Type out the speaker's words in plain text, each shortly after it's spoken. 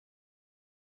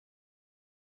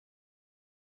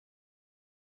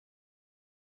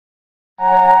The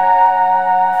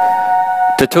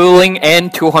TOTOLINK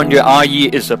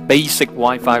N200RE is a basic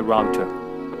Wi-Fi router.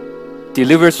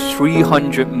 Delivers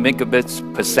 300 megabits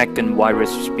per second wireless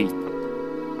speed,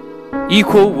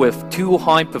 equal with 2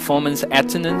 high-performance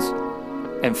Ethernets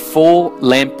and 4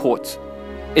 LAN ports.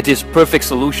 It is perfect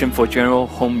solution for general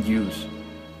home use.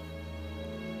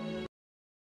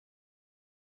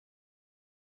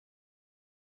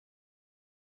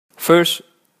 First,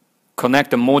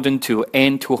 connect the modem to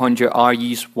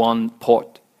N200RE's one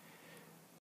port.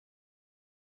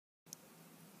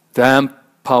 Then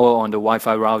power on the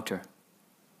Wi-Fi router.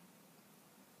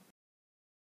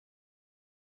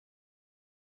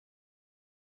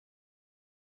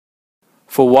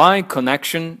 For wire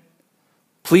connection,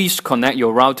 please connect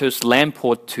your router's LAN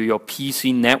port to your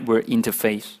PC network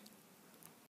interface.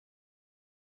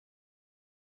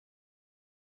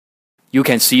 You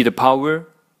can see the power,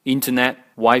 internet,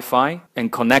 Wi-Fi, and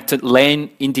connected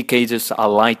LAN indicators are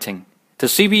lighting. The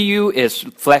CPU is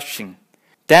flashing.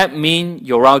 That means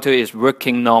your router is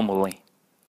working normally.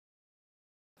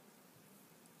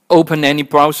 Open any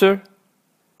browser.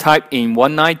 Type in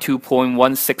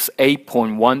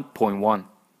 192.168.1.1.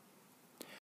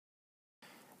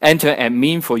 Enter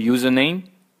admin for username,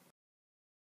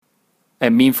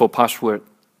 admin for password.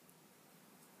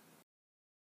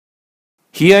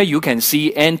 Here you can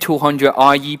see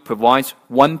N200RE provides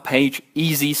one-page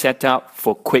easy setup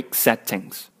for quick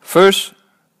settings. First,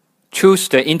 choose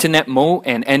the internet mode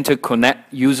and enter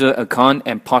connect user account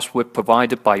and password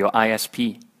provided by your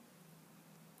ISP.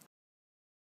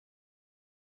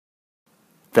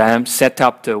 Then set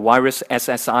up the wireless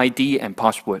SSID and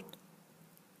password.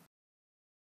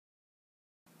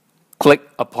 Click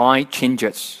Apply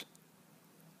Changes.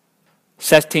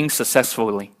 Setting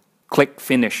successfully. Click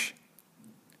Finish.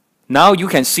 Now you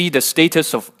can see the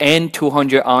status of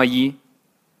N200RE.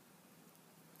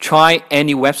 Try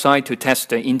any website to test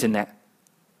the internet.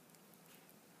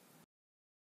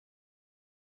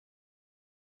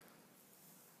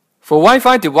 For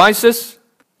Wi-Fi devices,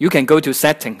 you can go to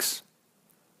Settings.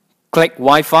 Click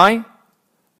Wi-Fi.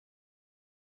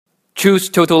 Choose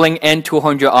TOTOLINK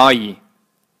N200RE.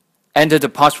 Enter the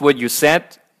password you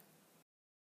set.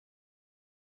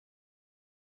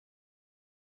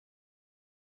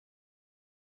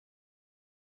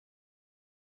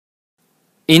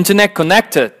 Internet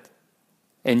connected.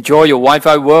 Enjoy your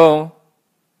Wi-Fi world.